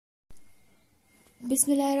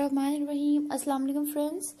Bismillahirrahmanirrahim. Assalamu alaikum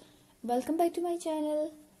friends. Welcome back to my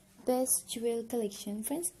channel, Best Jewel Collection.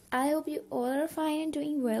 Friends, I hope you all are fine and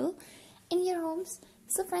doing well in your homes.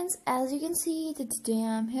 So friends, as you can see that today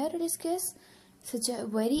I'm here to discuss such a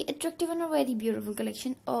very attractive and a very beautiful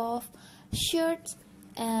collection of shirts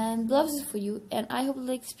and blouses for you, and I hope you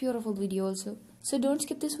like this beautiful video also. So don't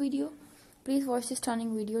skip this video. Please watch this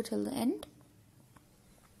stunning video till the end.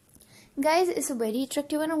 Guys, it's a very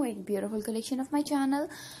attractive and a very beautiful collection of my channel.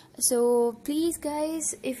 So please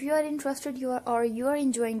guys, if you are interested, you are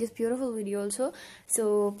enjoying this beautiful video also,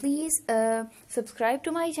 so please subscribe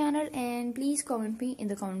to my channel and please comment me in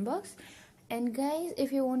the comment box. And guys,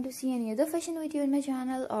 if you want to see any other fashion video in my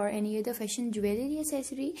channel or any other fashion jewelry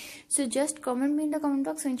accessory, so just comment me in the comment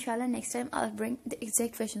box. So inshallah next time I'll bring the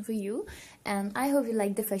exact fashion for you, and I hope you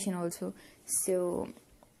like the fashion also. So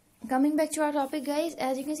coming back to our topic, guys,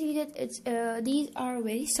 as you can see that it's these are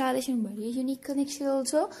very stylish and very unique collection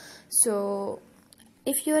also. So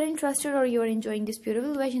if you are interested or you are enjoying this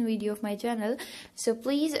beautiful fashion video of my channel, so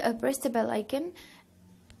please press the bell icon,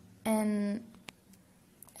 and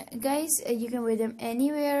guys, you can wear them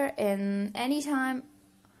anywhere and anytime.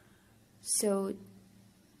 So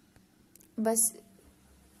बस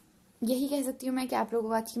यही कह सकती हूँ मैं कि आप लोगों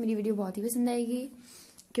को आज की मेरी वीडियो बहुत ही पसंद आएगी,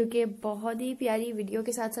 क्योंकि बहुत ही प्यारी वीडियो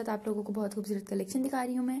के साथ साथ आप लोगों को बहुत खूबसूरत कलेक्शन दिखा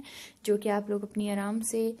रही हूँ मैं, जो कि आप लोग अपनी आराम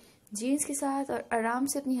से जीन्स के साथ और आराम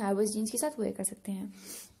से अपनी हाई वेस्ट जीन्स के साथ वेयर कर सकते हैं।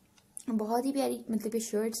 बहुत ही प्यारी मतलब ये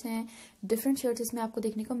शर्ट्स हैं, डिफरेंट शर्ट्स इसमें आपको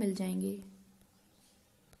देखने को मिल जाएंगे।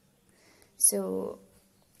 सो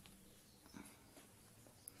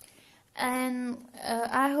and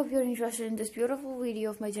I hope you're interested in this beautiful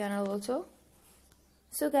video of my channel also.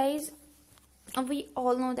 So guys, we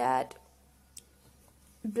all know that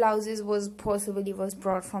blouses was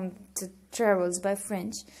brought from the travels by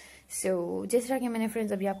French. So जिस तरह के मैंने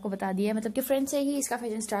फ्रेंड्स अभी आपको बता दिया है, मतलब कि फ्रेंच से ही इसका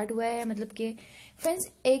फैशन स्टार्ट हुआ है। मतलब कि फ्रेंड्स,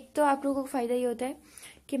 एक तो आप लोगों को फ़ायदा ये होता है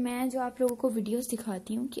कि मैं जो आप लोगों को वीडियोस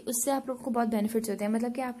दिखाती हूँ कि उससे आप लोगों को बहुत बेनिफिट्स होते हैं।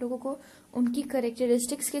 मतलब कि आप लोगों को उनकी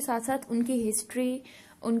करेक्टरिस्टिक्स के साथ साथ उनकी हिस्ट्री,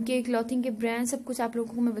 उनके क्लॉथिंग के ब्रांड, सब कुछ आप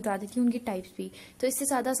लोगों को मैं बता देती हूँ, उनकी टाइप्स भी। तो इससे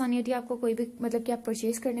ज़्यादा आसानी होती है आपको कोई भी मतलब कि आप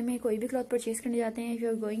परचेज करने में, कोई भी क्लॉथ परचेज करने जाते हैं, if you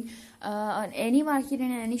are going on any market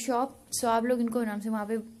and any shop, सो आप लोग इनको आराम से वहाँ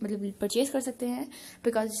पे मतलब परचेज कर सकते हैं,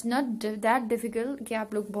 because it's not that difficult कि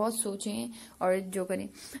आप लोग बहुत सोचें और जो करें।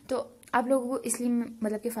 तो आप लोगों को इसलिए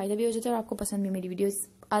मतलब कि फ़ायदा भी हो जाता है और आपको पसंद भी मेरी वीडियोस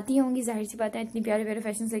आती होंगी। जाहिर सी बात है, इतनी प्यारे प्यारे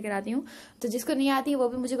फैशन लेकर आती हूँ, तो जिसको नहीं आती है वो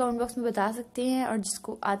भी मुझे कमेंट बॉक्स में बता सकते हैं, और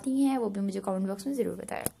जिसको आती हैं वो भी मुझे कमेंट बॉक्स में ज़रूर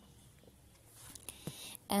बताएं।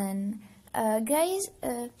 And guys,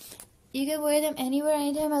 you can wear them anywhere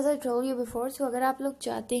anytime as I told you before. So अगर आप लोग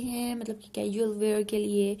चाहते हैं मतलब कि कैजुअल वेयर के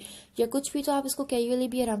लिए या कुछ भी, तो आप इसको कैजुअली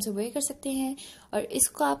भी आराम से वेयर कर सकते हैं। और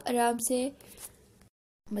इसको आप आराम से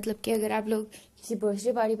मतलब कि अगर आप लोग किसी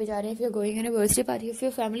बर्थडे पार्टी पे जा रहे हैं, फिर going on a birthday party,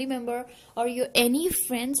 फिर फैमिली मेम्बर और your any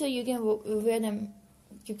friends, so you can wear them,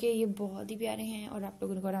 क्योंकि ये बहुत ही प्यारे हैं और आप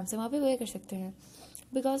लोग उनको आराम से वहाँ पे वेयर कर सकते हैं,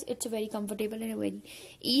 because it's a very comfortable and a very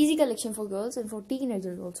easy collection for girls and for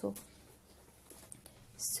teenagers also.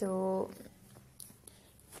 So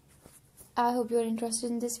I hope you are interested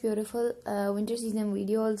in this beautiful winter season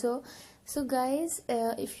video also. So guys,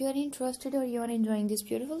 if you are interested or you are enjoying this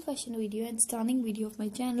beautiful fashion video and stunning video of my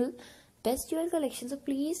channel, Best Jewel Collection, so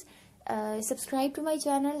please subscribe to my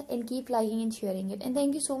channel and keep liking and sharing it. And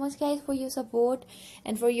thank you so much guys for your support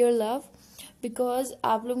and for your love, because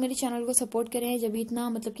आप लोग मेरे channel को support करें जब इतना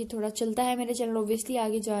मतलब कि थोड़ा चलता है मेरा चैनल, ऑब्वियसली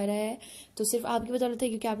आगे जा रहा है, तो सिर्फ आपकी बदौलत है,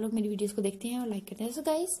 क्योंकि आप लोग मेरी वीडियोस को देखते हैं और लाइक करते हैं। So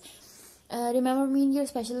guys, remember me in your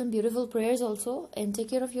special and beautiful prayers also, and take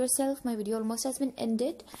care of your self. My video almost has been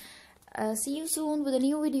ended. C you soon with a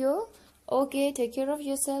new video. Okay, take care of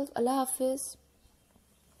your self. Allah Hafiz,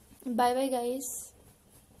 bye bye guys,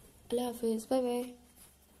 Allah Hafiz, bye bye.